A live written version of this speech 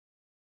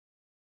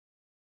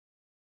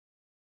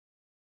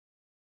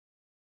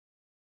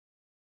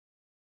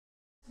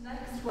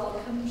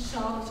welcome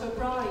Charlotte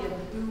O'Brien,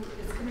 who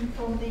is coming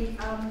from the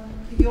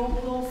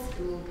York Law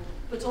School,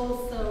 but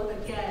also,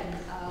 again,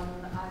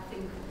 I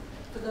think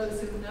for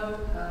those who know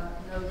her,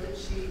 know that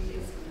she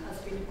has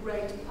been a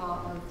great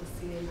partner of the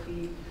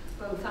CAB,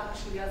 both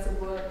actually as a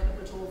worker,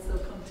 but also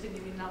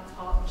continuing that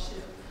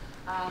partnership,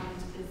 and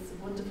is a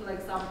wonderful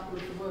example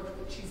of the work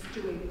that she's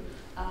doing,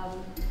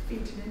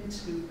 feeding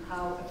into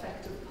how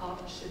effective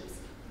partnerships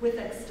with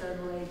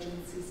external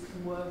agencies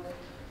can work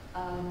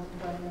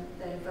when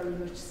they're very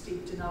much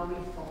steeped in our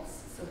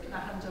ethos. So can I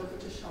hand over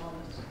to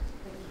Charlotte?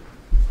 Thank you.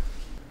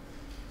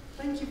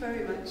 Thank you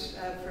very much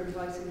for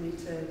inviting me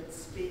to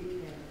speak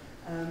here.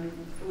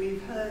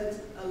 We've heard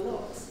a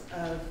lot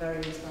of very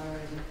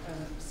inspiring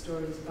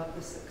stories about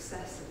the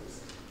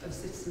successes of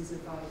Citizens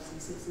Advice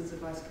and Citizens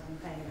Advice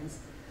campaigns.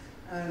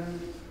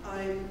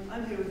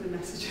 I'm here with a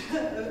message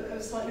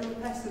of slightly more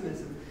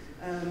pessimism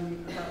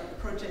about a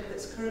project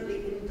that's currently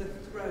in the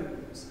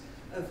throes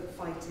of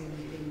fighting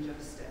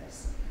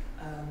injustice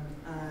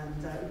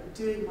and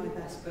doing my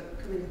best, but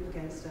coming up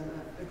against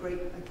a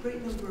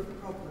great number of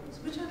problems,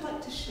 which I'd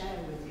like to share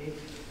with you,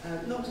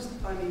 not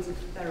just by means of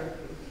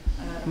therapy,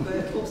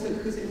 but also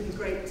because it would be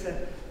great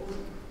to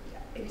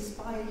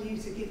inspire you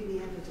to give me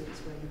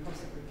evidence where you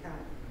possibly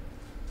can.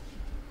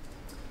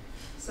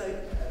 So,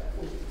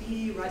 the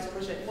EU Rights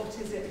Project, what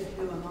is it and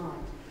who am I?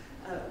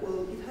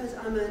 Well, you've heard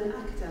I'm an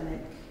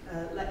academic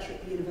lecturer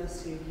at the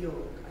University of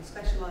York. I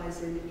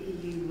specialise in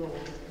EU law,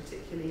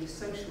 particularly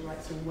social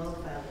rights and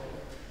welfare law.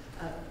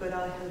 But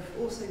I have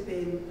also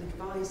been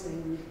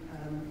advising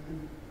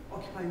and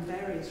occupying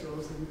various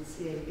roles in the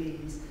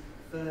CABs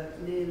for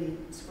nearly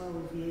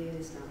 12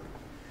 years now.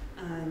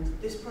 And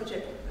this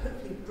project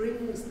hopefully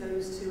brings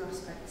those two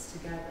aspects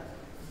together,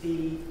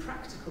 the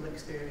practical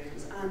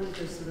experience and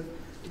the sort of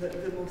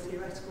the more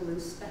theoretical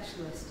and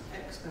specialist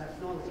expert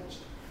knowledge.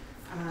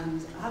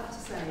 And I have to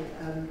say,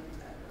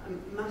 a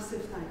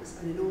massive thanks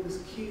and enormous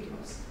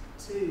kudos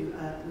to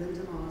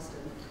Linda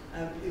Marsden,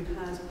 who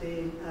has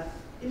been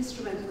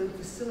instrumental in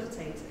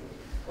facilitating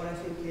what I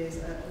think is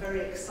a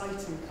very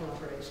exciting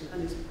collaboration,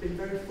 and has been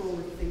very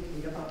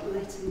forward-thinking about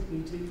letting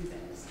me do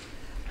this.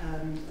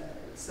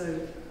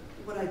 So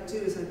what I do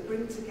is I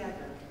bring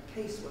together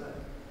casework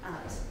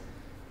at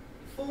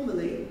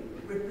formerly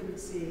Ripon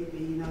CAB,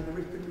 now the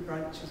Ripon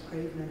branch of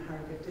Craven and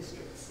Harrogate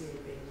District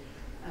CAB.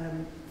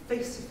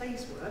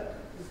 Face-to-face work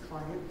with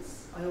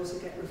clients. I also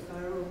get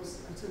referrals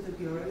at other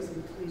bureaus,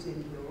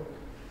 including York,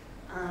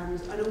 and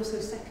also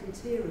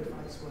second-tier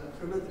advice work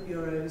from other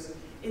bureaus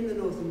in the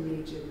northern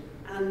region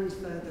and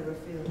further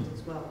afield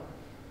as well.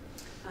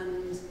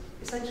 And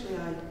essentially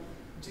I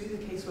do the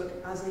casework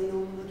as a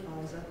normal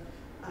advisor,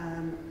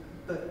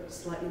 but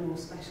slightly more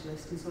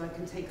specialist, and so I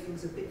can take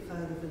things a bit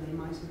further than they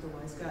might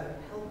otherwise go,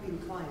 helping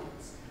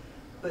clients,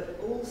 but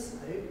also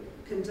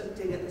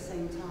conducting at the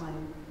same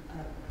time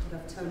what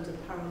I've termed a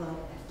parallel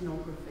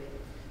ethnography.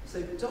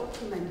 So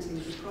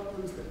documenting the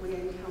problems that we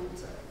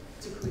encounter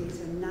to create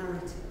a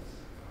narrative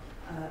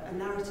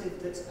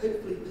that's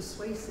hopefully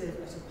persuasive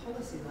at a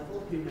policy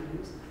level, who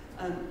knows,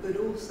 but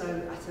also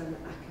at an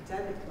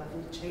academic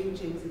level,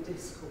 changing the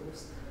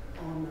discourse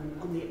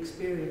on the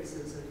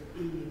experiences of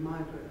EU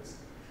migrants.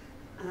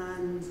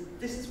 And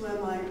this is where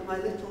my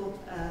little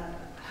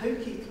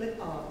hokey clip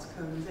art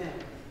comes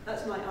in.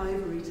 That's my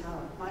ivory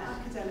tower, my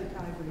academic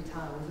ivory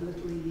tower with a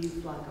little EU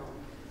flag on.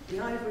 The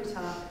ivory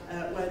tower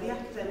where the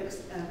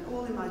academics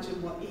all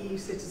imagine what EU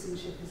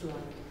citizenship is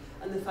like,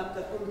 and the fact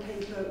that on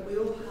paper we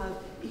all have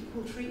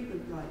equal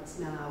treatment rights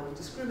now,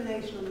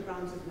 discrimination on the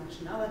grounds of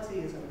nationality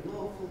is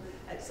unlawful,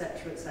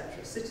 etc.,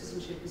 etc.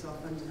 Citizenship is our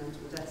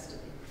fundamental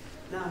destiny.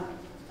 Now,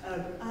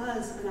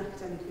 as an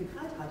academic who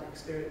had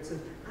experience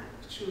of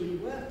actually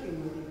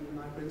working with EU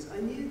migrants, I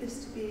knew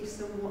this to be a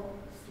somewhat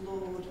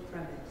flawed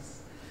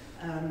premise.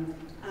 And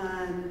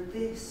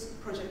this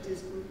project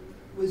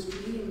was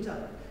dreamed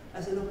up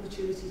as an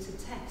opportunity to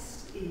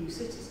test EU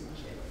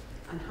citizenship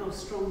and how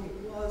strong it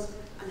was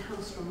and how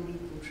strong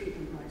equal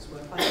treatment rights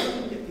were by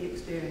looking at the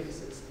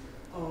experiences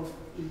of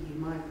EU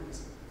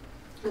migrants.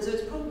 And so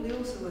it's probably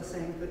also worth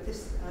saying that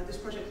this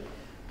project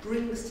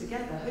brings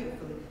together,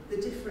 hopefully, the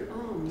different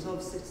arms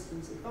of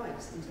Citizens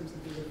Advice in terms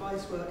of the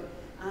advice work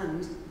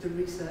and the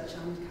research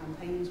and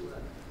campaigns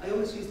work. I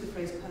always use the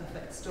phrase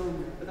perfect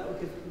storm, but that would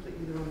give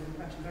completely the wrong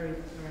impression, very,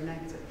 very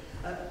negative.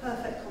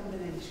 Perfect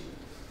combination.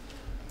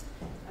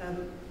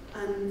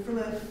 And from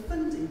a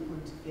funding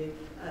point of view,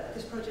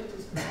 this project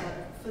is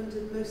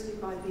funded mostly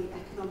by the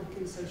Economic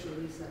and Social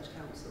Research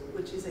Council,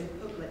 which is a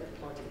public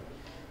body,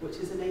 which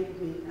has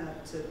enabled me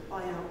to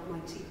buy out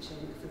my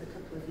teaching for the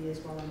couple of years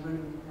while I'm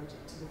running the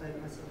project to devote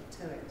myself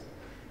to it.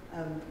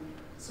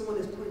 Someone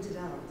has pointed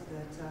out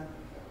that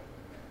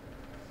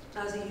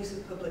as a use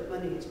of public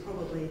money, it's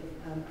probably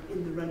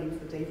in the running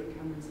for David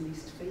Cameron's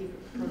least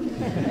favourite project,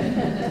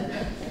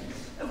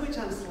 of which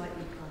I'm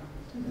slightly proud.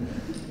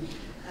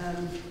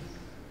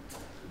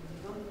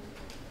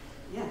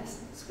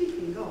 Yes,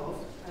 speaking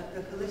of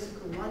the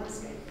political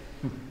landscape,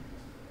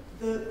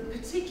 The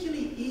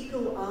particularly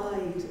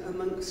eagle-eyed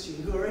amongst you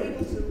who are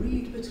able to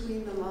read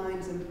between the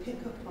lines and pick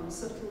up on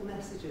subtle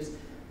messages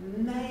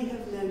may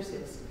have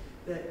noticed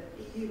that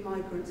EU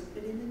migrants have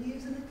been in the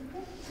news a little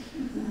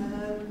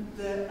bit.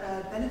 The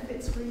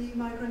benefits for EU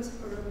migrants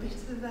are a bit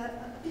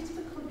of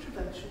a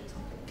controversial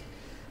topic,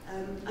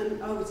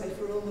 and I would say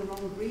for all the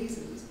wrong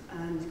reasons.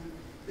 And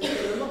there's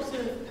been a lot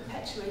of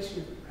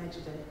perpetuation of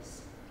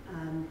prejudice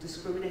and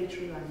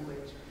discriminatory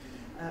language,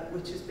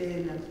 which has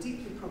been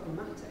deeply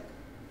problematic.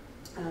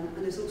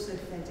 And has also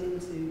fed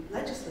into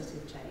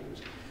legislative change,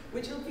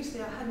 which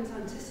obviously I hadn't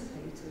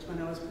anticipated when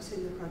I was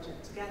putting the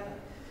project together.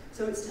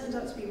 So it's turned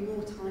out to be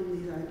more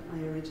timely than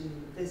I originally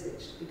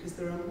envisaged, because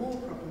there are more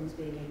problems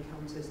being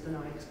encountered than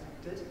I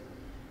expected,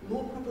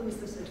 more problems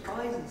that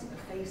advisors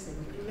are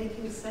facing in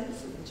making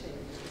sense of the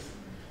changes,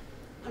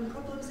 and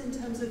problems in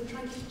terms of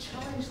trying to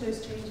challenge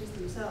those changes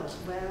themselves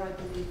where I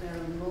believe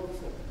they're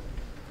unlawful.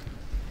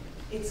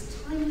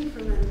 It's timely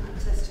from an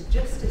access to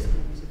justice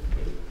point of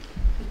view,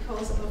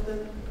 because of the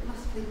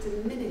massively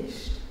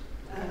diminished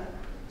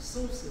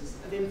sources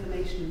of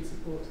information and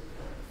support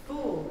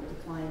for the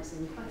clients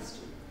in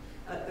question.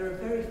 There are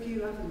very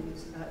few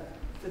avenues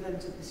for them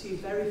to pursue,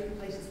 very few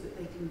places that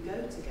they can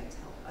go to get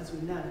help. As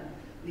we know,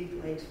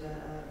 legal aid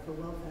for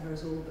welfare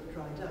has all but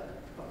dried up,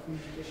 apart from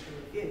judicial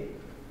review.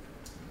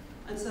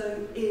 And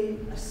so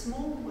in a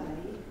small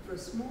way, for a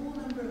small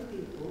number of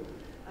people,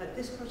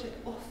 this project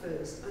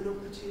offers an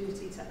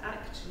opportunity to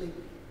actually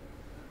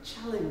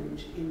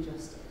challenge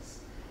injustice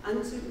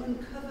and to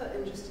uncover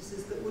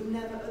injustices that would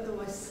never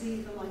otherwise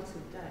see the light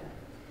of day.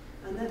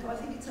 And therefore I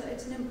think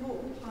it's an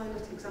important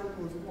pilot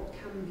example of what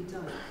can be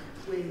done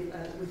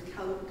with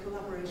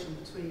collaboration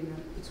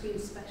between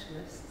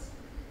specialists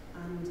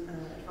and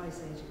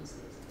advice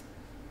agencies.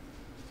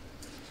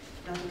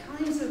 Now the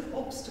kinds of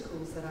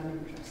obstacles that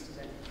I'm interested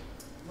in,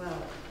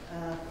 well,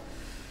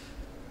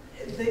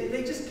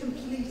 they just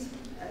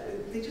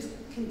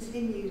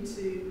continue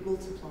to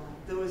multiply.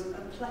 There was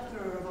a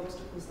plethora of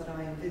obstacles that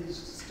I envisaged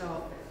to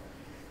start with.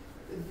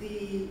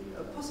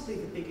 Possibly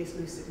the biggest,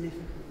 most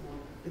significant one,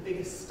 the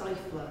biggest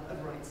stifler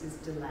of rights is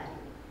delay.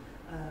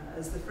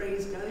 As the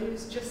phrase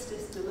goes,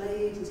 justice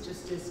delayed is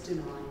justice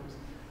denied.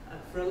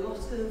 For a lot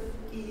of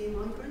EU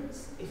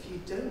migrants, if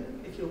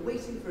you're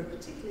waiting for a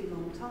particularly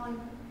long time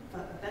for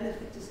a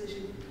benefit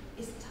decision,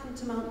 it's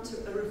tantamount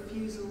to a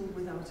refusal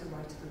without a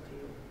right of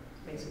appeal.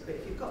 Basically,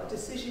 if you've got a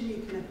decision,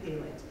 you can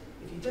appeal it.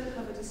 If you don't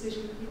have a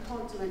decision, you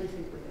can't do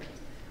anything with it.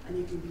 And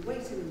you can be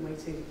waiting and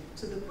waiting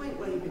to the point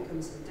where you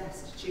become so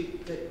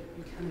destitute that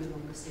you can no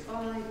longer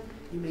survive.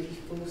 You may be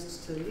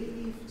forced to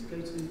leave, to go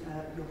to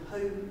your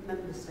home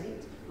member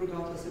state,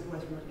 regardless of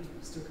whether or not you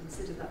still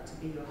consider that to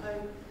be your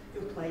home.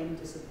 Your claim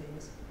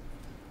disappears.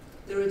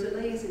 There are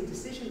delays in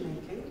decision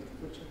making,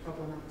 which are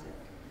problematic.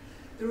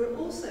 There are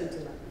also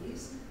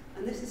delays,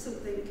 and this is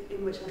something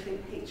in which I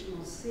think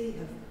HMRC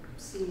have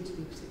seemed to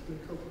be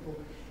particularly culpable,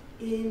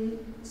 in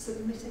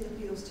submitting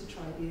appeals to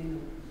tribunal.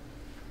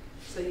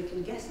 So you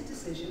can get a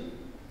decision,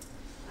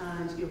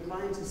 and your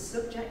client is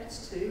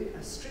subject to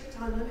a strict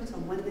time limit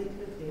on when they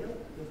can appeal,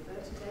 your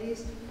 30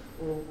 days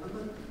or a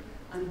month,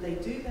 and they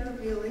do their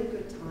appeal in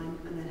good time,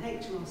 and then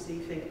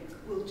HMRC think,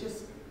 we'll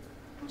just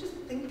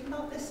think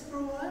about this for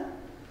a while,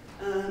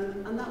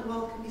 and that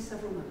while can be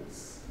several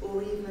months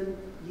or even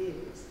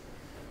years.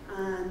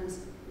 And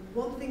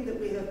one thing that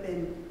we have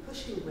been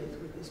pushing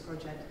with this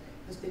project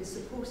has been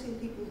supporting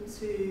people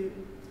to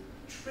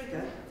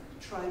trigger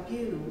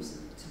tribunals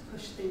to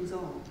push things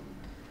on.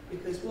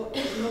 Because what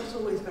is not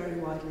always very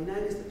widely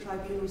known is that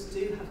tribunals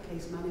do have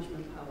case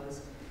management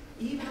powers,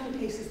 even on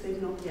cases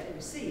they've not yet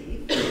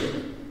received,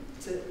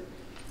 to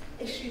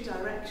issue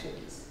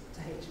directions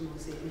to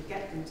HMRC and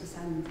get them to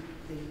send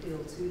the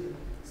appeal to them.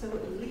 So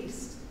at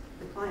least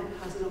the client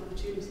has an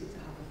opportunity to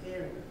have a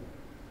hearing.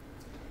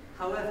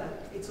 However,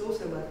 it's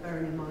also worth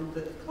bearing in mind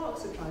that the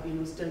clerks of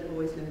tribunals don't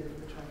always know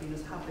that the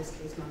tribunals have this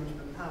case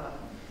management power,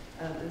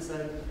 and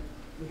so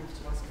we have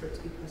to ask for it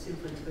to be put in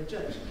front of a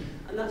judge.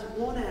 And that's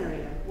one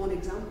area, one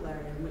example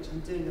area in which I'm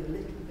doing a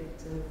little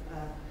bit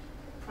of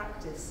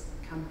practice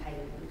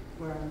campaigning,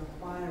 where I'm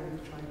requiring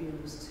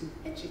tribunals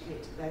to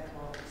educate their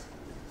clerks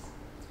on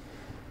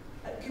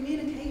this.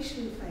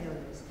 Communication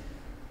failures.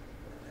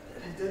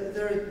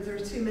 There are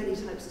too many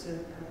types to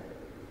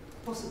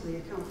possibly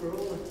account for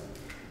all of them.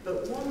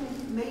 But one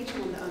major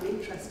one that I'm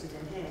interested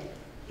in here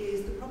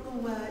is the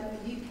problem where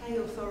the UK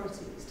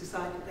authorities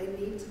decide that they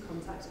need to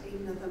contact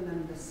another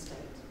member state.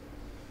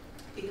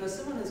 Because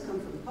someone has come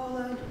from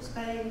Poland or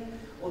Spain,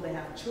 or they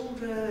have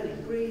children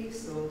in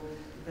Greece, or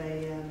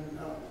they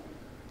are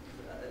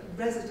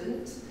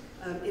resident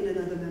in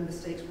another member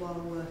state while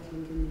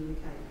working in the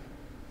UK.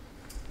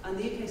 And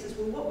the UK says,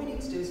 well, what we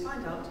need to do is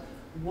find out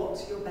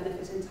what your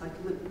benefit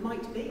entitlement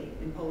might be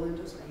in Poland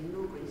or Spain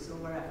or Greece or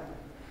wherever.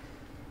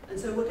 And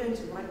so we're going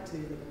to write to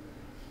them.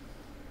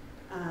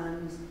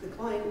 And the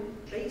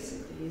client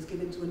basically is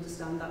given to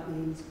understand that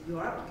means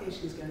your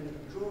application is going in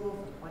a drawer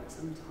for quite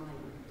some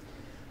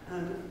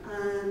time.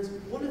 And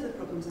one of the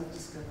problems I've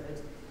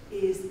discovered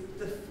is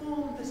the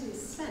form that is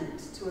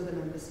sent to other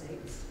member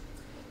states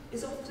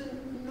is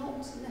often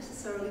not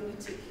necessarily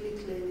particularly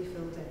clearly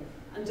filled in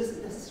and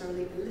doesn't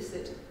necessarily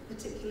elicit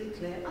particularly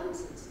clear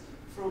answers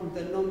from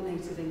the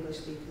non-native English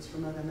speakers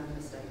from other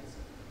member states.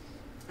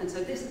 And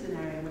so this is an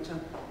area in which I'm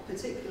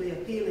particularly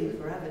appealing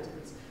for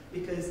evidence,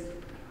 because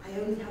I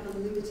only have a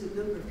limited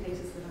number of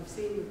cases that I've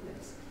seen with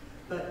this.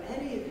 But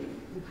any of you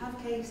who have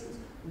cases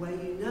where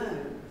you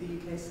know the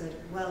UK said,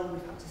 well,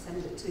 we've had to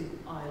send it to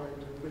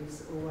Ireland or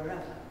Greece or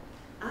wherever,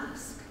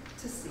 ask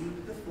to see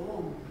the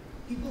form.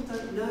 People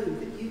don't know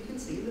that you can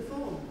see the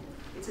form.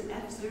 It's an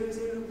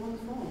F001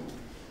 form.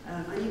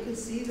 And you can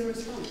see the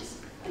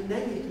response. And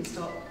then you can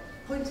start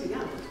pointing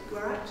out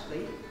where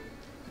actually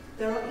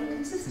there are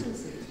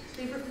inconsistencies.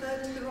 They've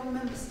referred to the wrong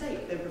member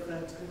state. They've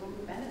referred to the wrong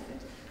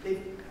benefit.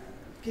 They've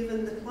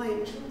given the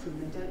client children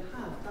they don't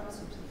have, that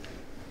sort of thing.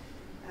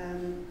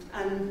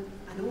 And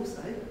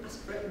also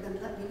ask for it and then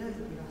let me know that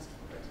you've asked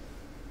for it.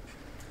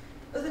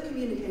 Other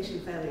communication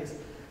failures.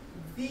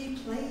 The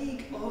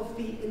plague of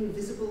the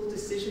invisible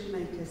decision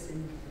maker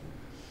syndrome.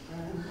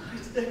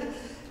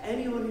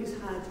 Anyone who's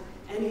had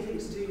anything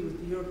to do with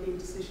the European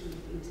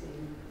decision-making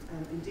team,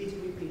 indeed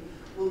WP,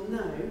 will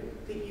know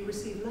that you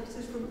receive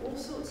letters from all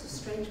sorts of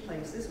strange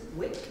places,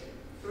 Wick,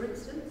 for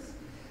instance,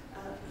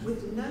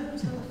 with no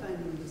telephone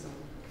numbers on.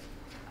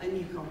 And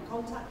you can't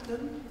contact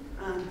them,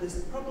 and there's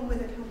a problem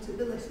with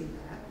accountability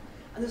there.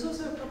 And there's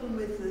also a problem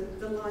with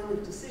the line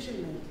of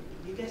decision-making.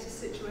 You get a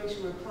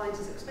situation where a client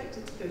is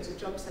expected to go to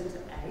Job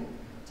Centre A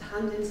to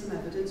hand in some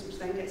evidence, which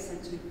then gets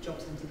sent to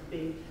Job Centre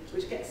B,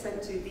 which gets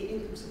sent to the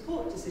income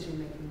support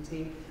decision-making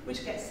team,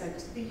 which gets sent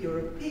to the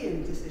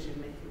European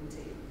decision-making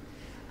team.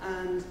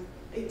 And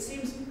it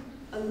seems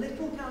a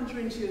little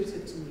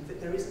counterintuitive to me that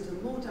there isn't a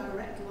more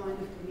direct line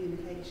of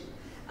communication.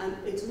 And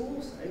it's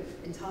also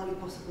entirely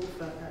possible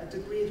for a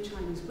degree of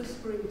Chinese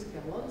whispering to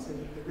go on, so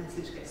that the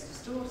message gets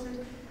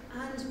distorted,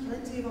 and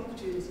plenty of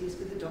opportunities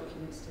for the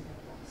documents to get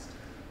lost.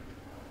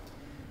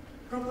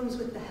 Problems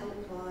with the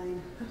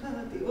helpline,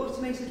 the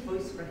automated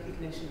voice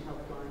recognition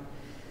helpline.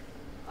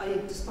 I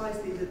despise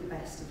these at the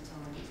best of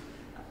times.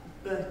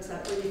 But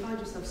when you find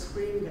yourself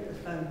screaming at the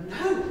phone,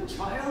 no,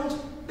 child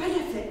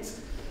benefit!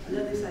 And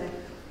then they say,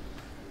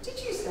 did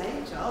you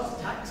say child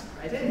tax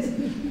credit?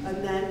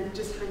 And then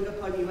just hang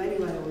up on you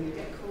anyway, or you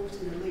get caught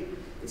in a loop.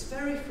 It's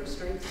very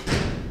frustrating,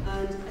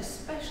 and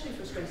especially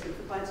frustrating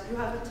for clients who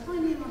have a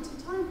tiny amount of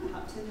time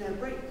perhaps in their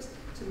breaks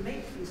to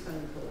make these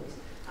phone calls,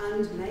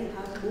 and may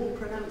have more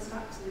pronounced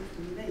accent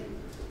than me,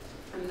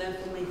 and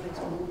therefore may face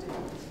more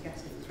difficulty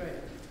getting through.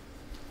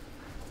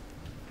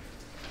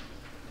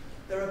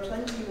 There are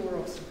plenty more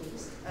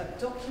obstacles.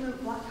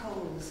 Document black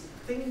holes,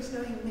 things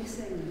going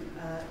missing,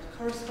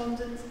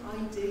 correspondence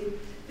ID.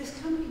 This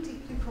can be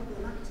deeply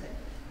problematic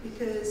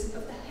because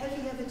of the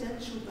heavy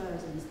evidential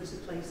burdens that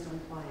are placed on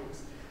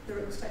clients. They're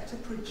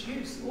expected to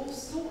produce all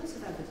sorts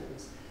of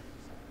evidence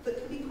that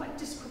can be quite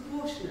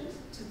disproportionate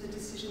to the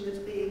decision that's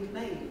being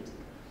made.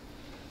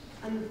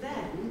 And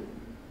then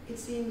it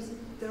seems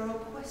there is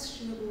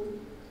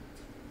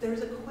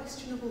a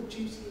questionable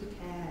duty of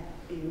care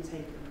being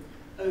taken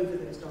over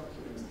those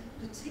documents,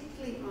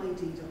 particularly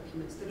ID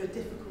documents that are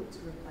difficult to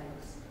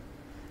replace.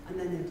 And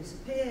then they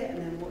disappear, and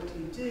then what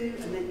do?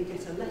 And then you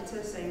get a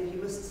letter saying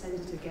you must send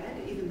it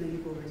again, even though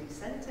you've already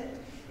sent it.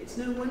 It's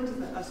no wonder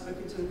that I've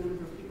spoken to a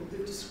number of people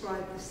who've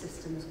described the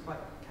system as quite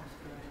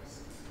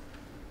Kafkaesque.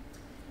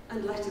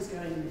 And letters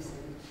going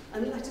missing,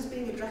 and letters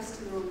being addressed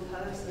to the wrong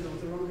person or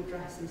the wrong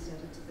address instead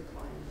of to the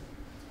client.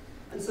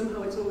 And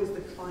somehow it's always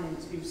the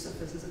client who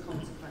suffers as a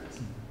consequence.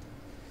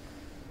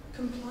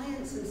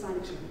 Compliance and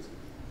sanctions.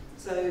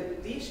 So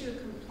the issue of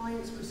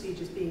compliance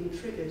procedures being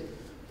triggered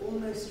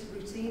almost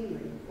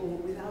routinely or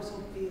without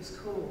obvious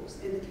cause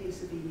in the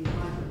case of EU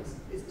migrants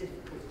is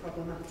difficult,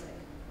 problematic.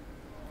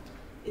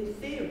 In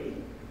theory,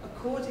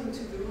 according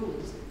to the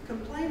rules,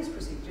 compliance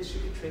procedures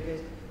should be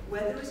triggered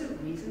where there is a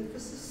reason for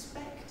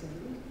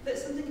suspecting that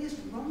something is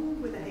wrong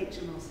with a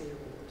HMRC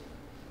award.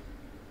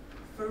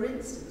 For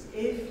instance,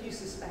 if you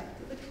suspect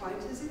that the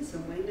client has in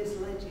some way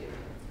misled you.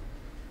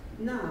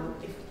 Now,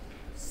 if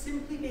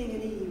simply being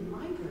an EU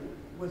migrant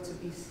were to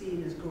be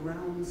seen as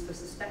grounds for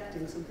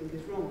suspecting something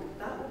is wrong,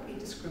 that would be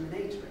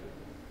discriminatory.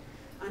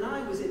 And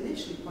I was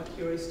initially quite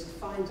curious to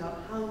find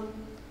out how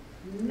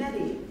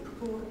many,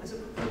 as a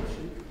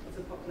proportion of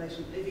the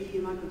population of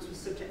EU migrants, were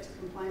subject to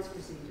compliance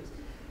procedures.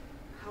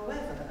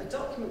 However, a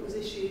document was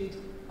issued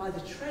by the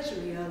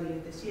Treasury earlier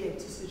this year to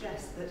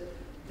suggest that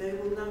they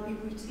will now be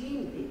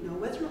routinely, now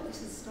whether or not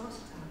this has started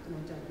to happen,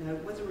 I don't know,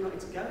 whether or not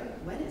it's going,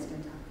 when it's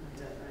going to happen, I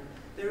don't know.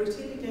 They're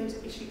routinely going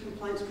to issue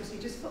compliance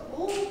procedures for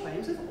all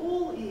claims of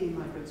all EU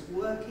migrants,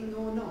 working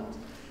or not,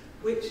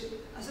 which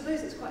I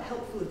suppose it's quite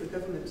helpful of the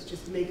government to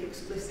just make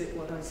explicit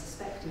what I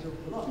suspected all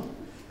along.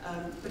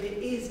 But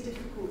it is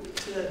difficult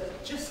to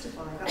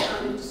justify that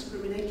kind of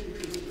discriminatory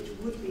treatment, which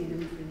would be an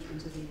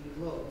infringement of EU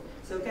law.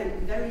 So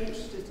again, very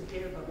interested to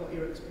hear about what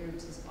your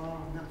experiences are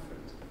on that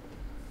front.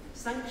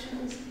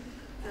 Sanctions.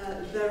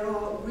 There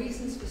are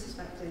reasons for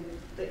suspecting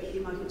that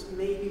EU migrants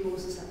may be more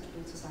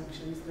susceptible to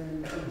sanctions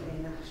than UK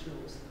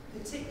nationals,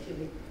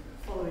 particularly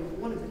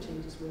following one of the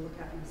changes we'll look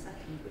at in a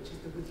second, which is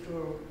the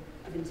withdrawal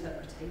of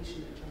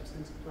interpretation at Job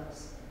Centre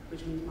Plus,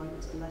 which means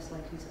migrants are less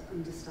likely to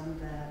understand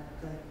their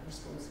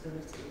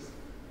responsibilities.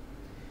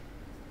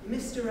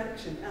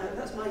 Misdirection,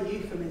 that's my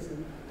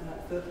euphemism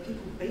for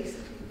people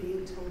basically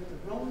being told the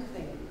wrong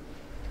thing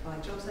by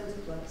Job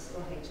Centre Plus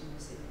or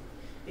HMRC.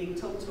 Being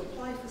told to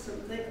apply for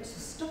something, to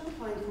stop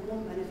applying for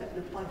one benefit and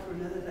apply for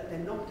another that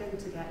they're not going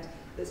to get,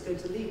 that's going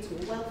to lead to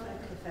a welfare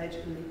cliff edge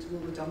and lead to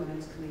all the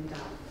dominoes coming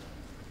down.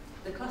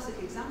 The classic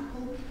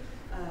example,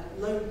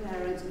 lone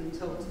parents being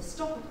told to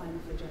stop applying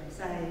for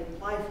JSA,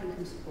 apply for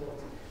income support,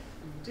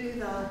 and do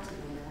that,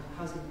 and then their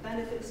housing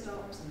benefit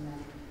stops, and then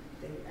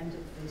they end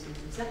up facing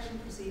possession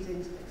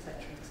proceedings,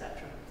 etc.,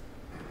 etc.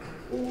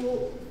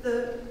 Or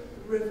the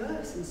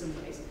reverse in some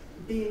ways,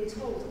 being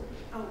told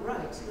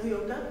outright, no,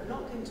 you're not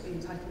going to be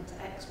entitled to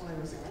X, Y,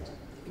 or Z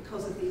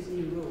because of these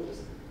new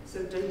rules,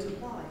 so don't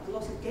apply. A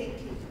lot of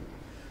gatekeeping.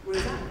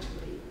 Whereas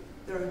actually,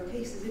 there are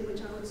cases in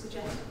which I would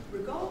suggest,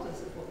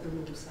 regardless of what the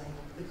rules say,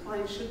 the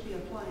client should be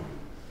applying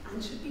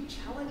and should be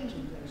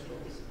challenging those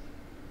rules.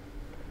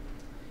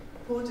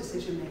 Poor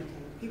decision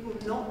making. People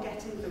not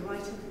getting the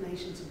right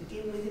information to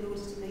begin with in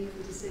order to make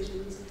the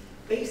decisions,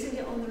 basing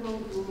it on the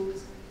wrong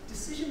rules.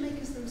 Decision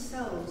makers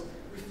themselves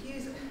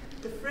refuse.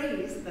 The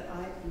phrase that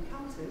I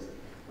encountered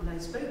when I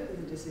spoke with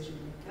a decision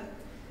maker,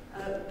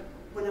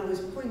 when I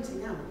was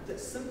pointing out that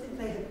something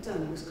they had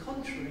done was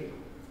contrary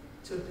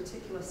to a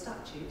particular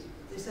statute,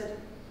 they said,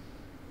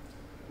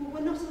 well, we're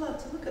not allowed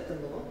to look at the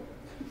law.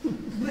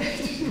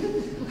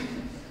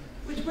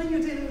 Which when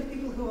you're dealing with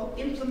people who are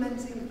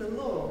implementing the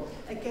law,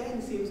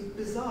 again seems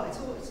bizarre. It's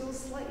all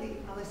slightly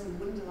Alice in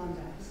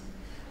Wonderland-esque.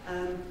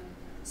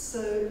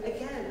 So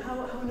again, how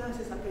on earth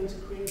is that going to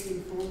create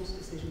informed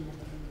decision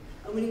making?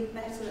 And we need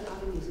better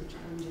avenues of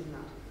challenging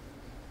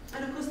that.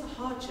 And of course the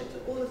hardship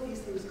that all of these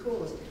things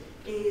cause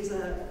is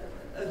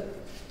of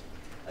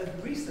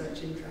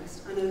research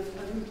interest and of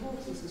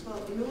importance as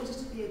well, in order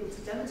to be able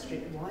to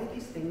demonstrate why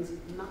these things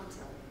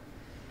matter.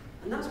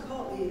 And that's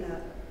partly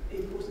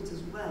important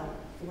as well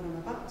for what I'm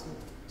about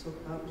to talk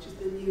about, which is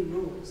the new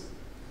rules.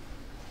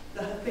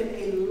 There have been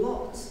a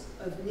lot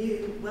of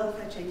new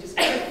welfare changes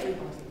for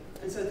everybody,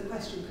 and so the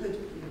question could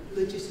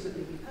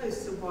legitimately be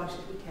posed, so why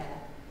should we care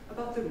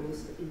about the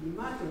rules for EU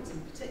migrants in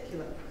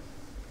particular?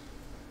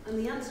 And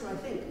the answer, I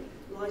think,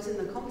 lies in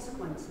the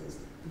consequences,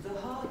 the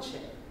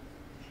hardship.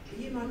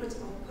 EU migrants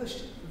are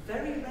pushed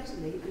very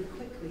readily and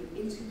quickly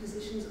into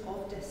positions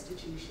of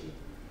destitution.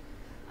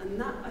 And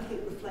that, I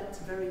think, reflects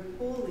very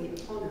poorly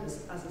upon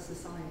us as a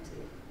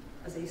society,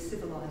 as a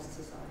civilised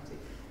society,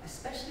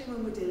 especially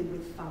when we're dealing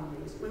with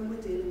families, when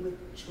we're dealing with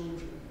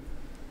children.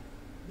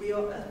 We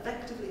are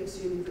effectively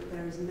assuming that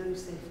there is no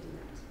safety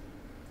net.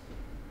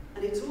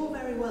 And it's all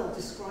very well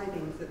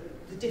describing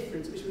the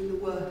difference between the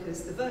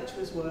workers, the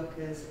virtuous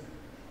workers,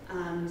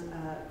 and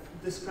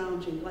the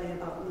scrounging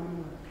layabout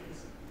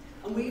non-workers.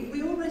 And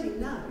we already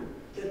know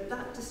that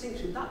that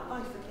distinction, that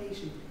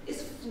bifurcation,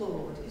 is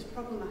flawed, is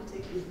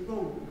problematic, is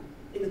wrong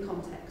in the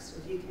context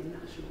of UK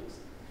nationals.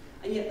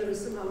 And yet there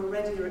is somehow a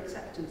readier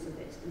acceptance of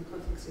it in the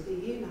context of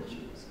EU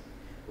nationals.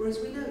 Whereas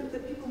we know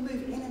that people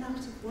move in and out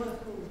of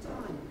work all the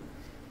time.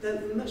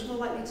 They're much more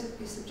likely to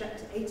be subject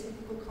to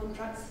atypical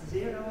contracts,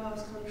 0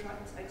 hours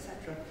contracts,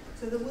 etc.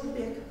 So there will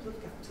be a couple of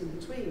gaps in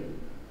between.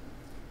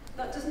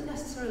 That doesn't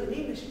necessarily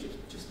mean they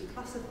should just be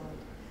classified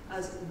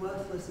as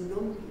worthless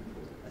non-people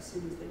as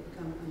soon as they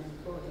become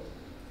unemployed,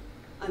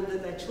 and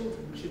that their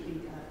children should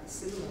be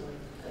similarly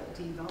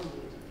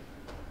devalued.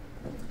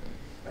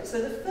 Right,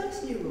 so the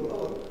first new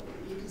rule,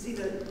 you can see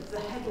the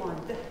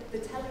headline, the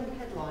telling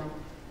headline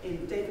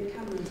in David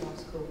Cameron's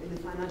article in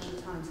the Financial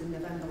Times in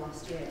November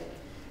last year,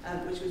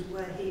 which was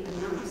where he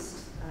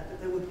announced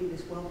that there would be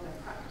this welfare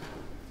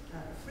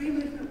crackdown. Free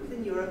movement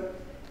within Europe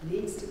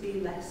needs to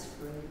be less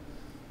free.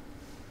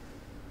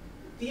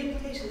 The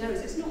implication there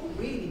is it's not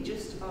really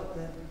just about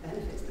the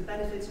benefits. The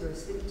benefits are a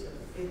symptom.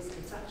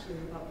 It's actually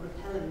about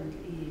repelling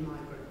EU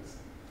migrants,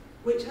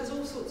 which has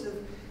all sorts of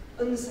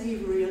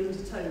unsavoury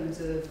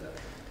undertones of,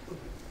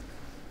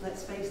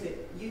 let's face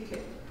it,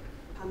 UKIP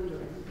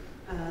pandering.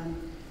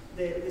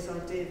 This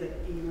idea that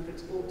EU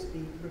migrants ought to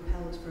be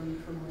repelled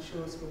from our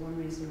shores for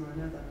one reason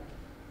or another.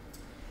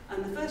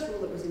 And the first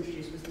rule that was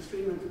introduced was the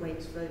 3-month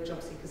wait for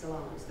job seekers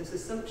allowance. This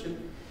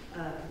assumption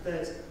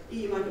that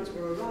EU migrants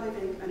were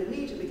arriving and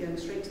immediately going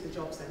straight to the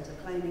job centre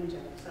claiming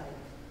JSA.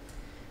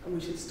 And we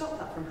should stop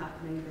that from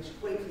happening. They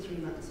should wait for 3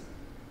 months.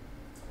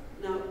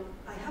 Now,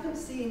 I haven't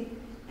seen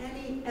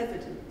any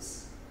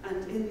evidence,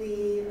 and in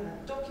the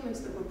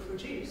documents that were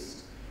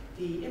produced,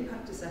 the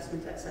impact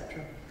assessment,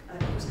 etc.,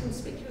 it was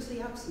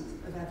conspicuously absent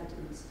of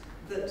evidence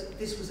that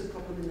this was a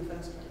problem in the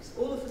first place.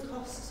 All of the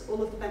costs,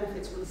 all of the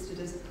benefits were listed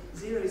as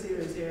 000,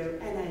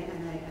 NA,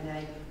 NA,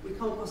 NA. We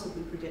can't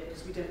possibly predict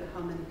because we don't know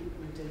how many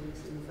people are doing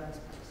this in the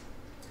first place.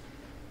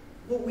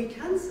 What we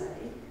can say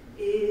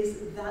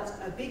is that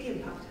a big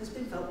impact has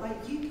been felt by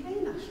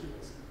UK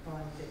nationals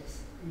by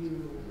this new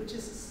rule, which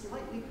is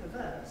slightly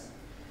perverse.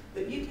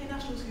 That UK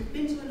nationals who've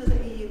been to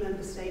another EU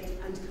member state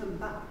and come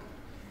back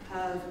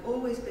have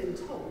always been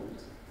told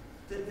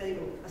that they,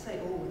 or I say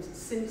always,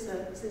 since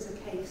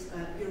a case,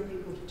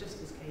 European Court of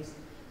Justice case,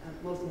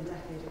 more than a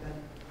decade ago,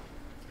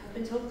 have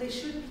been told they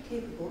should be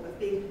capable of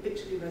being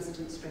habitually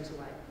resident straight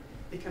away.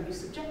 They can be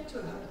subject to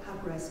a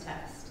HAB-RES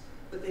test,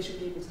 but they should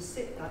be able to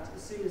sit that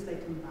as soon as they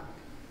come back,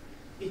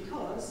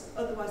 because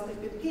otherwise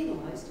they've been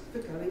penalised for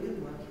going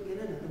and working in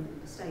another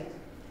member state.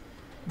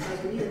 Whereas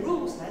the new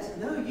rule says,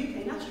 no,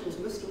 UK nationals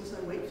must also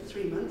wait for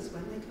 3 months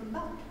when they come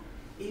back,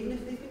 even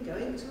if they've been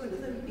going to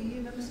another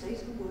EU member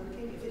state and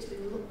working, if it's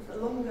been for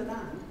longer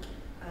than,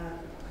 I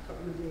can't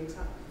remember the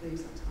exact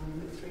time,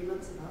 maybe 3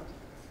 months about,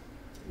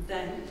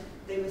 then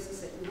they must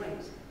sit and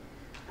wait.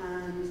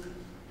 And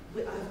I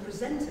have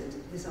presented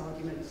this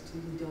argument to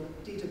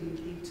the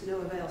DWP to no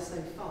avail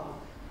so far,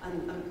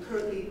 and I'm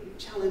currently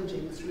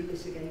challenging through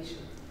litigation,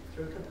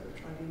 through a couple of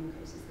tribunal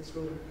cases, this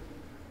rule.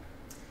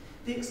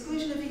 The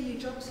exclusion of EU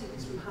job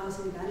seekers from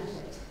housing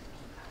benefit,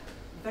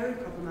 very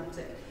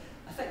problematic,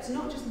 affects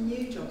not just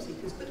new job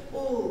seekers, but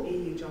all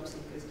EU job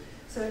seekers.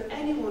 So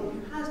anyone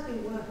who has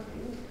been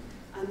working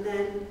and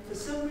then, for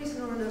some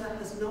reason or another,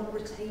 has not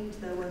retained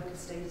their worker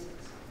status.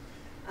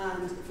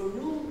 And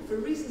for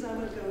reasons I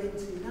won't go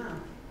into now,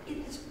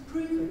 it has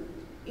proven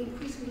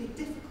increasingly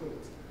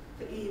difficult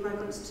for EU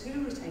migrants to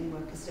retain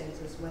worker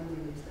status when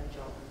they lose their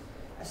job,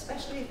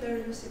 especially if they're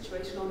in a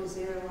situation on a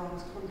 0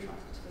 hours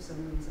contract for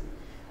some reason,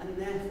 and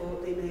therefore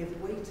they may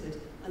have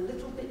waited a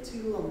little bit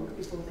too long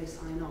before they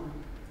sign on.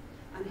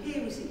 And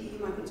here we see EU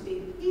migrants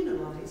being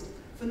penalised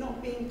for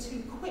not being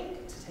too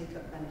quick to take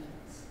up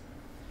benefits.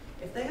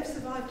 If they have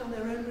survived on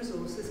their own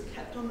resources,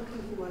 kept on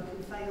looking for work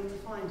and failed to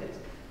find it,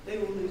 they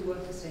will lose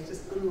worker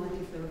status, unlike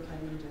if they were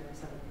claiming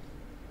JSA.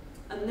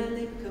 And then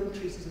they become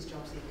treated as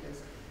job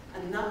seekers,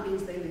 and that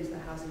means they lose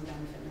their housing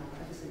benefit now,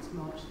 ever since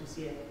March this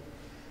year.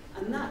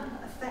 And that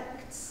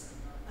affects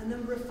a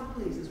number of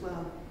families as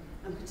well,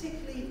 and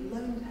particularly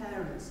lone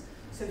parents.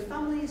 So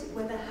families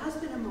where there has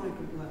been a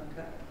migrant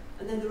worker,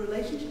 and then the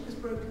relationship has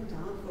broken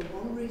down for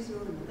one reason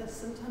or another,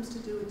 sometimes to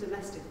do with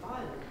domestic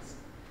violence.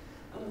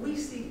 And we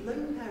see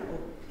lone parent or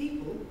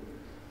people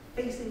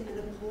facing an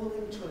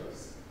appalling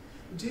choice.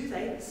 Do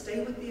they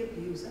stay with the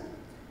abuser?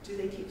 Do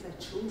they keep their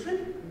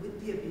children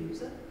with the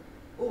abuser?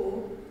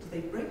 Or do they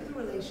break the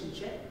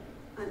relationship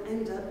and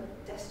end up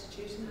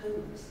destitute and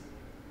homeless?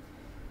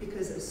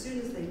 Because as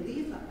soon as they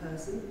leave that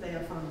person, they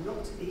are found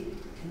not to be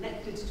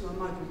connected to a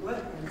migrant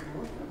worker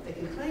anymore. They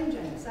can claim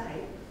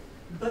JSA,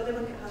 but they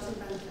won't get housing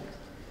benefit.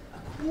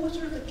 A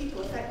quarter of the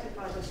people affected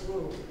by this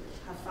rule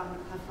have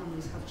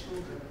families, have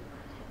children.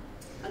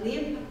 And the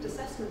impact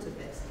assessment of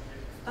this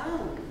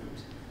found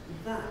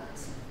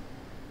that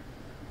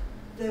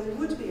there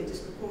would be a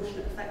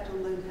disproportionate effect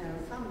on lone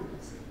parent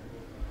families,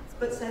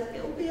 but said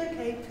it'll be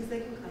okay because they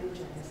can claim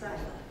JSA.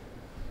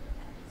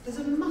 There's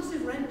a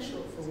massive rent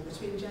shortfall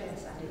between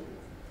JSA,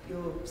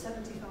 your £75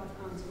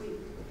 a week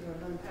if you're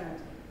a lone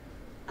parent,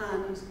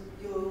 and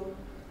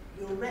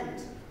your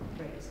rent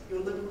rate, your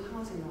local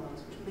housing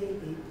allowance, which may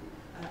be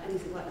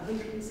anything like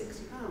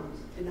 £160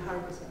 in the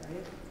Harrogate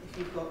area if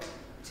you've got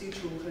 2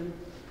 children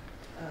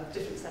of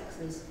different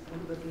sexes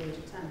under the age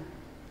of 10.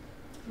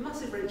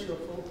 Massive rent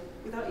shortfall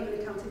without even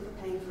accounting for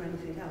paying for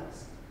anything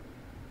else.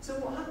 So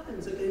what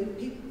happens? Again,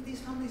 these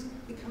families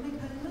becoming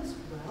homeless?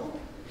 Well,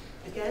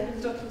 again,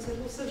 the document says,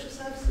 well, social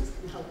services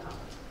can help out,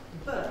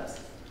 but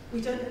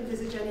we don't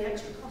envisage any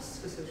extra costs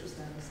for social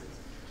services.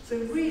 So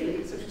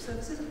really, social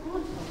services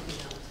aren't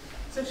helping out.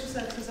 Social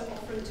services are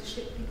offering to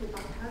ship people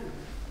back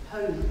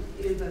home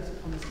in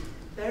inverted commas.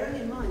 Bearing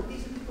in mind,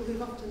 these are people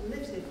who've often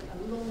lived here for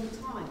a long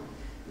time.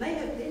 They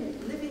have been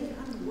living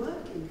and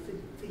working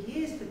for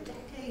years, for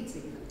decades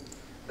even.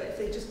 But if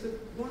they just, for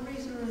one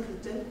reason or another,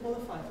 don't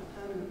qualify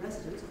for permanent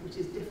residence, which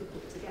is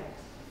difficult to get,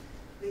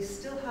 they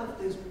still have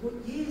those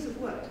years of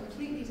work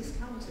completely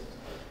discounted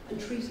and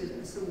treated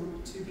as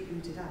someone to be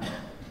booted out.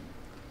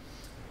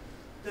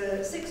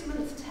 The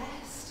 6-month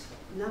test,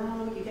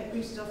 now you get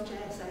booted off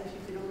JSA if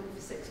you've been on it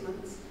for 6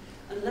 months,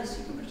 unless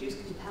you can produce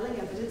compelling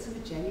evidence of a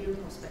genuine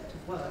prospect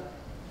of work.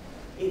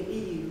 In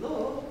EU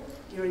law,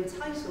 you're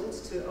entitled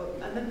to, or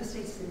a member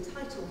state is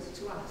entitled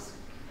to ask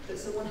that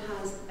someone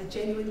has a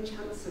genuine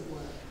chance of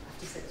work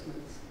after 6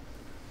 months.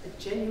 A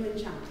genuine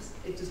chance.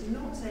 It does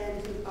not say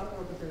anything about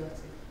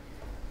probability.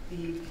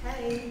 The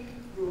UK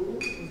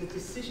rules, or the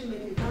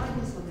decision-making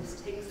guidance on this,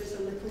 takes this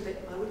a little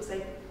bit, I would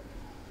say,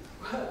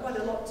 quite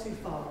a lot too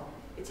far.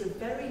 It's a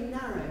very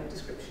narrow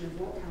description of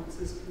what counts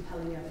as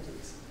compelling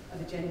evidence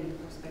of a genuine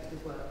prospect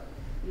of work.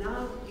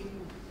 Now you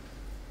can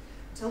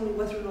tell me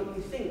whether or not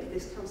you think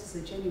this counts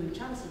as a genuine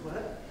chance of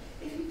work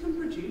if you can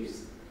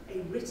produce a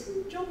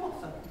written job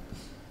offer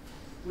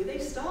with a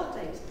start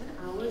date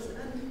and hours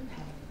and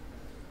pay.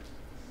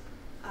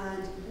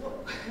 And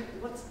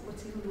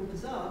what's even more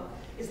bizarre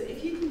is that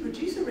if you can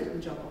produce a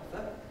written job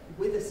offer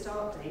with a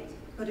start date,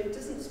 but it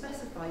doesn't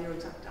specify your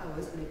exact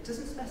hours and it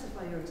doesn't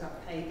specify your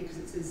exact pay because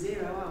it's a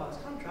 0 hours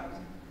contract,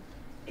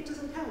 it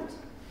doesn't count.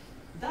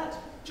 That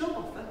job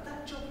offer,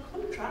 that job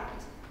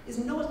contract, is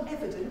not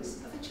evidence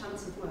of a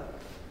chance of work.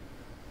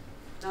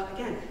 Now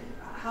again,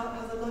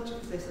 how the logic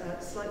of this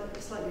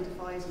slightly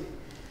defies me.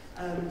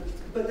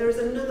 But there is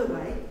another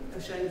way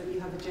of showing that you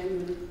have a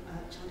genuine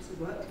chance of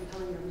work,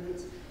 compelling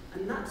evidence,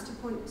 and that's to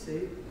point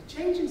to a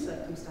change in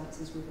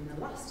circumstances within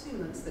the last 2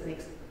 months that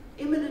makes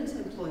imminent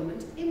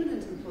employment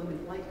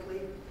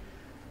likely,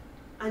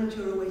 and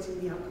you're awaiting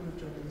the outcome of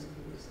job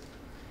interviews.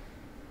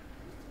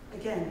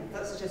 Again,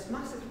 that suggests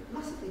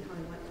massively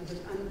high likelihood,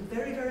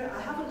 and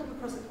I haven't come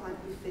across a client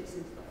who fits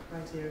into that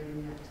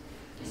criterion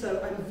yet.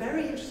 So I'm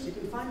very interested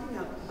in finding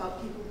out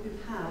about people who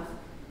have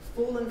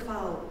fallen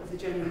foul of the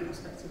genuine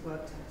prospective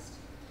work test,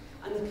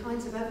 and the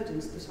kinds of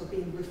evidence that are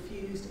being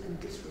refused and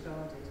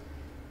disregarded,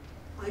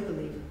 I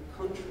believe,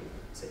 contrary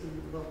to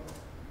EU law.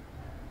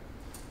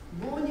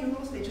 More new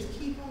rules, they just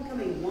keep on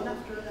coming, one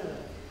after another.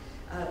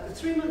 The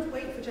 3-month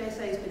wait for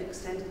JSA has been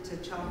extended to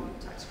child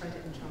tax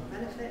credit and child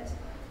benefit.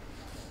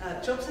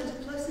 Job Centre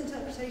Plus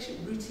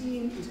interpretation,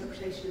 routine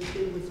interpretation, has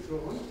been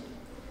withdrawn.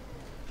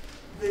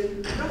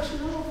 The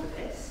rationale for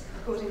this,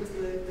 according to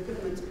the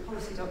government's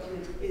policy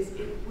document, is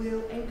it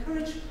will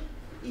encourage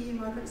EU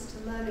migrants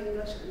to learn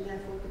English and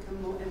therefore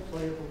become more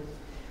employable,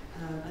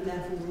 and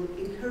therefore will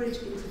encourage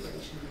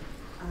integration,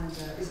 and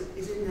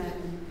is in their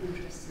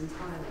interests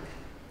entirely.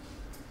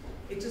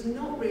 It does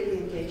not really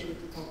engage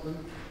with the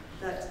problem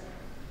that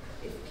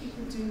if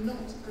people do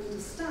not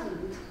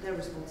understand their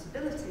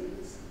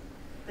responsibilities,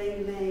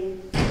 they may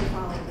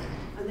foul them,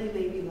 and they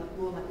may be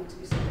more likely to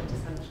be subject to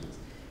sanctions.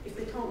 If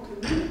they can't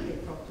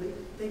communicate properly,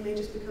 they may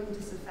just become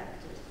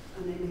disaffected,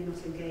 and they may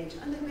not engage,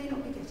 and they may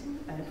not be getting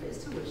the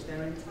benefits to which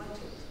they're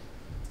entitled.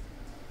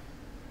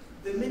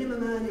 The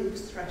minimum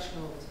earnings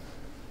threshold.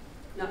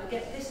 Now,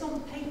 get this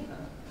on paper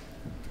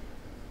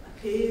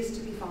appears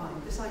to be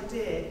fine. This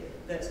idea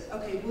that,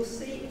 okay, we'll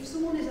see if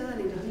someone is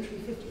earning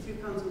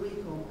 £153 a week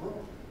or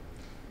more,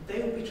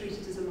 they will be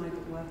treated as a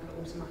migrant worker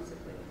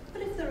automatically.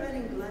 But if they're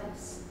earning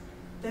less,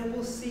 then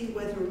we'll see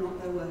whether or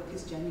not their work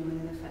is genuine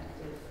and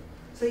effective.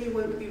 So you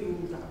won't be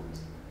ruled out.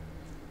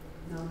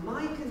 Now,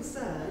 my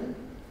concern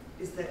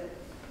is that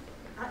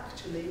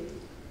actually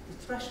the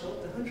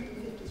threshold, the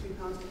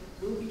 £153,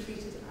 will be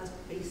treated as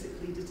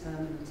basically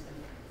determinative.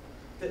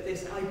 That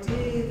this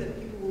idea that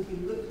people will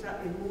be looked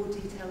at in more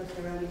detail if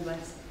they're earning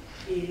less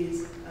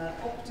is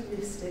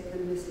optimistic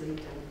and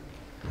misleading,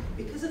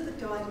 because of the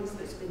guidance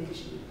that's been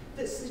issued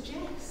that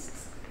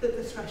suggests that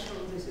the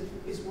threshold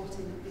is what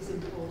is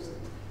important,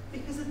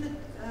 because of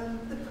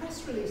the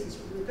press releases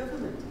from the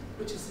government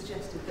which have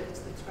suggested that it's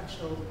the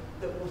threshold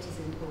that what is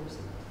important.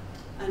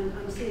 And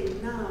I'm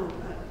seeing now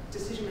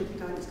decision-making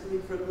guidance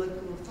coming from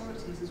local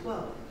authorities as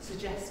well,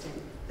 suggesting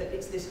that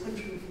it's this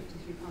 £153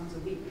 a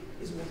week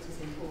is what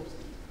is important.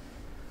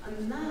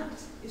 And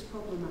that is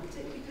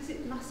problematic because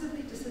it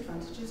massively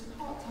disadvantages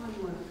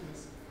part-time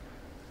workers.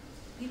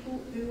 People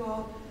who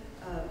are,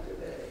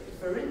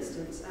 for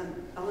instance,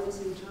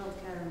 balancing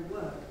childcare and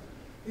work,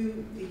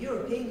 who the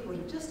European Court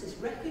of Justice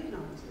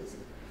recognises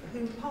for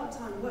whom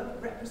part-time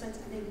work represents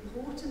an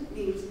important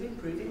means of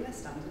improving their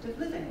standard of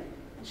living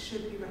and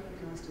should be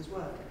recognised as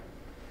work.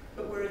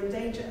 But we're in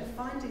danger of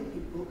finding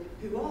people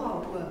who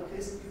are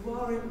workers, who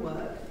are in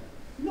work,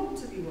 not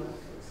to be workers.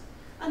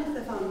 And if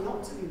they're found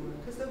not to be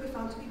workers, they'll be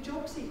found to be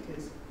job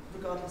seekers,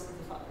 regardless of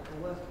the fact that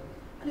they're working.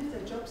 And if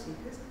they're job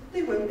seekers,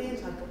 they won't be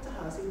entitled to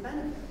housing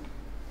benefit.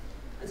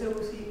 And so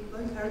we'll see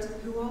lone parents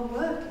who are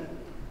working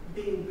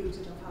being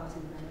booted off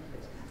housing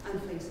benefit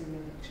and facing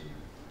eviction,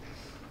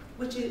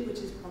 which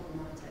is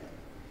problematic.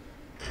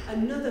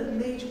 Another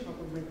major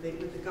problem with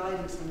the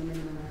guidance on the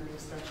minimum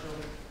earnings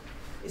threshold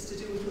is to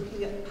do with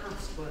looking at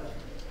past work.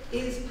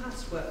 Is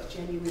past work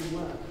genuine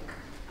work?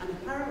 And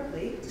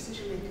apparently,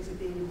 decision makers are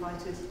being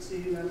invited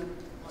to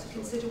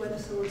consider whether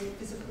someone's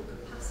physical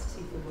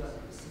capacity for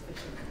work was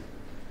sufficient,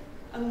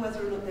 and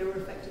whether or not they were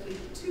effectively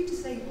too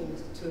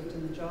disabled to have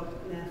done the job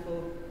and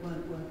therefore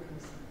weren't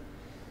workers.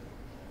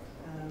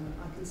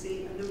 I can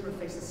see a number of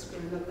faces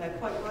scrolling up there,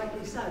 quite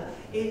rightly so.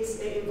 It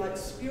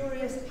invites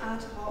spurious,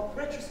 ad hoc,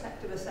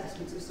 retrospective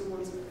assessments of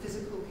someone's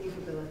physical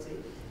capability.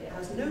 It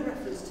has no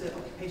reference to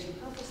occupational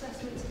health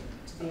assessments,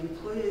 to the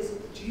employer's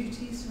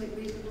duties to make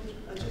reasonable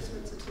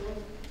adjustments at all.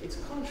 It's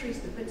contrary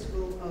to the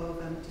principle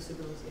of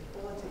disability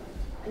equality,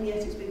 and yet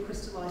it's been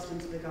crystallised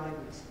into the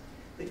guidance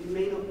that you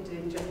may not be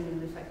doing genuine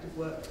and effective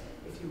work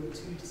if you were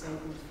too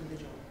disabled for the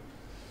job.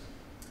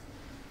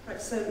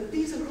 Right, so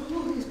these are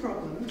all these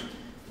problems.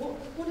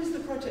 What is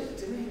the project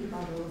doing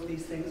about all of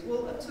these things?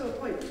 Well, up to a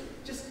point,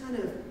 just kind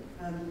of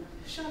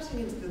shouting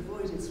into the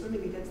void and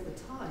swimming against the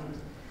tide.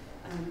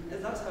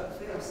 That's how it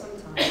feels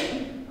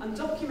sometimes. I'm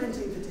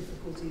documenting the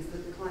difficulties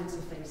that the clients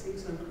are facing,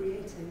 so I'm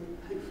creating,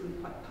 hopefully,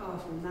 quite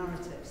powerful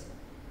narratives.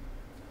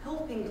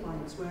 Helping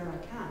clients where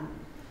I can.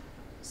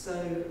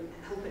 So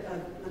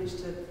I've managed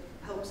to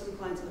help some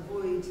clients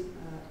avoid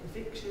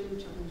eviction,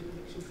 challenge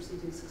eviction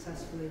proceedings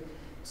successfully,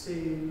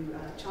 to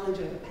challenge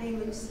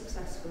overpayments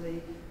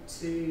successfully,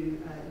 to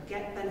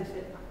get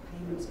benefit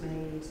payments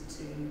made,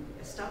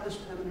 to establish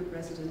permanent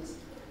residence,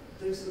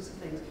 those sorts of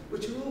things,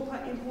 which are all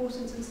quite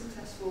important and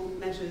successful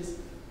measures,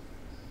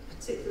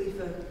 particularly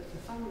for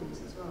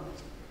families as well.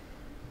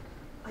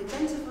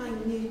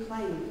 Identifying new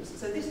claims.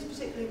 So this is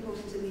particularly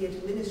important in the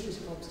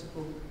administrative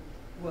obstacle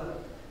work.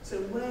 So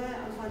where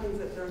I'm finding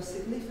that there are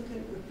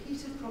significant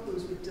repeated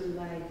problems with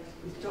delay,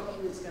 with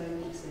documents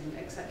going missing,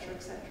 etc.,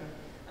 etc.,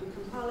 I'm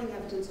compiling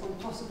evidence on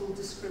possible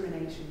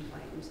discrimination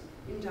claims,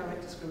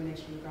 indirect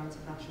discrimination on grounds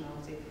of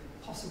nationality,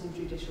 possible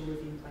judicial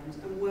review claims,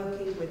 and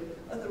working with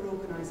other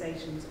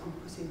organisations on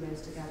putting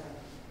those together.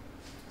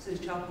 So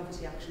there's Child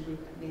Poverty Action Group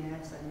at the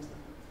AIR Centre.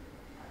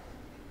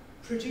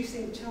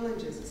 Producing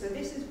challenges. So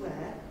this is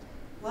where,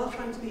 while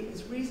trying to be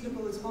as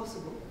reasonable as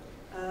possible,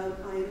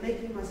 I am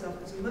making myself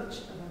as much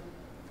of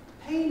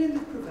a pain in the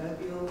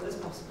proverbial as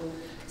possible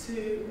to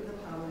the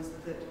powers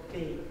that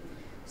be.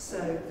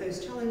 So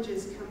those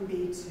challenges can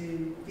be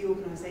to the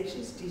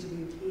organisations,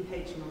 DWP,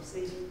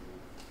 HMRC,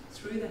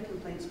 through their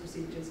complaints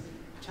procedures,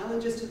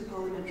 challenges to the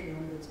Parliamentary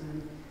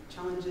Ombudsman,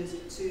 challenges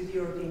to the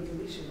European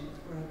Commission,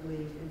 where I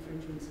believe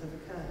infringements have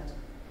occurred.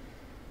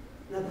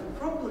 Now, the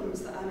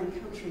problems that I'm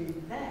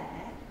encountering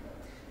there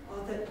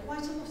are that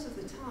quite a lot of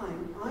the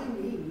time I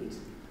need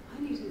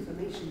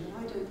information that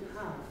I don't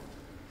have,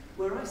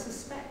 where I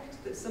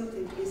suspect that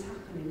something is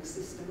happening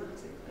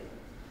systematically.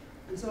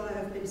 And so I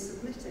have been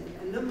submitting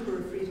a number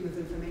of freedom of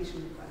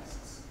information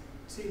requests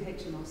to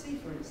HMRC,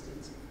 for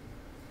instance,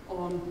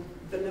 on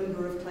the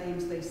number of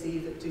claims they see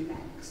that do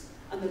X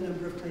and the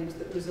number of claims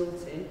that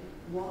result in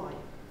Y.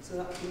 So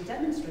that I can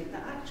demonstrate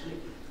that actually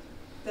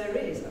there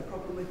is a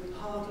problem with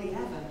hardly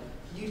ever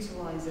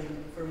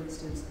utilising, for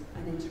instance,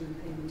 an interim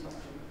payment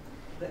option,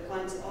 that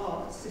clients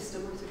are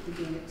systematically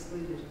being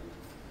excluded.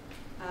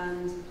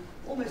 And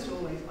almost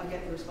always I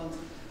get the response,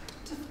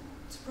 to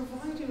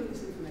provide you with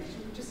this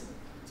information would just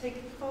take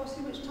far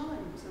too much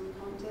time, so we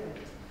can't do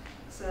it.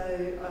 So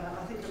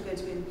I think I'm going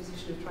to be in a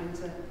position of trying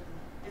to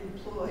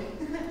employ,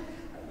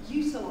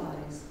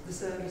 utilise the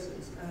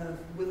services of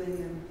willing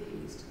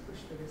MPs to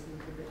push for this a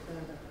little bit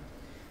further.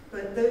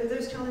 But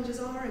those challenges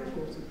are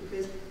important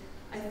because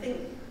I think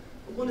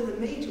one of the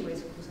major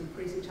ways, of course, of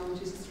increasing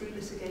challenges is through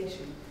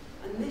litigation.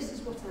 And this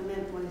is what I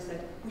meant when I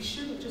said we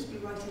shouldn't just be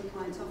writing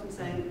clients off and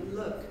saying,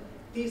 look,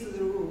 these are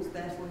the rules,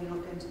 therefore you're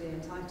not going to be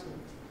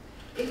entitled.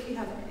 If you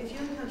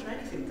encounter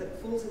anything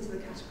that falls into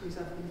the categories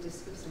I've been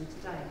discussing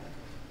today,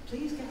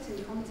 please get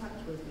in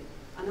contact with me,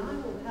 and I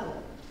will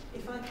help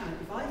if I can.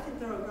 If I think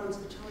there are grounds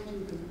for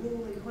challenging the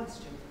rule in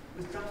question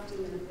with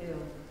drafting an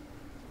appeal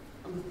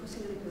and with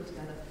putting an appeal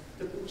together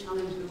that will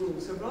challenge the rule.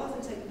 So rather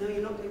than saying, no,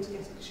 you're not going to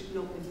get it because you've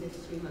not been here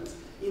for 3 months,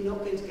 you're not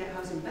going to get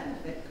housing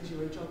benefit because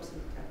you're a job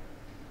seeker.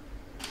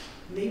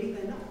 Maybe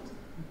they're not,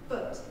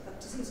 but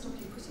that doesn't stop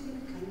you putting in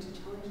a claim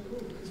to challenge the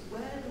rule, because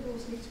where the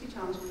rules need to be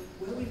challenged,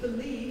 where we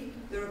believe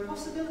there are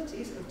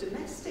possibilities of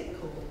domestic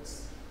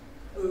courts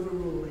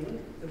overruling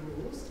the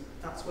rules,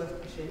 that's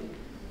worth pushing,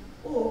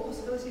 or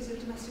possibilities of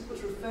domestic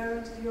courts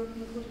referring to the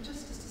European Court of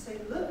Justice to say,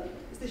 look,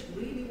 is this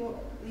really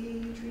what the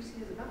EU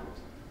Treaty is about?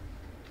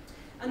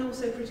 And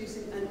also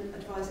producing and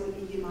advising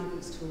EU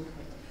Migrants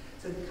toolkit.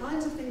 So the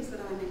kinds of things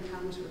that I'm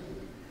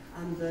encountering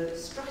and the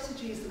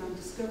strategies that I'm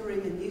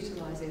discovering and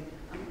utilising,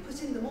 I'm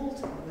putting them all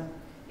together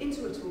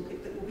into a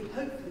toolkit that will be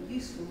hopefully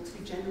useful to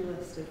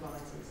generalist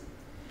advisors.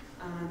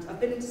 And I've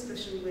been in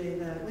discussion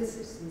with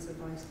Citizens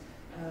Advice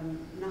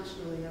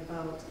nationally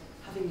about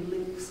having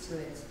links to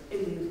it in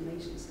the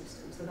information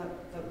system, so that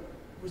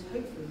would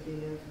hopefully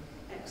be of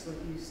excellent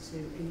use to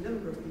a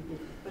number of people.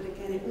 But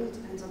again, it all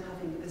depends on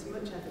having as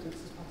much evidence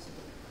as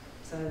possible.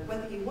 So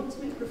whether you want to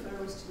make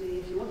referrals to me,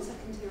 if you want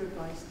second-tier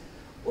advice,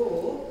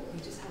 or you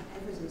just have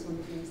evidence on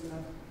the things that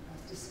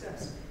I've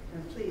discussed,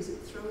 please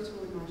throw it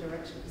all in my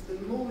direction, because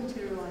the more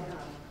material I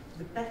have,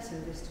 the better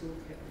this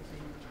toolkit will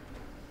be.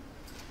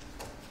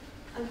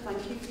 And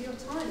thank you for your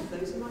time.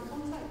 Those are my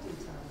contact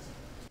details.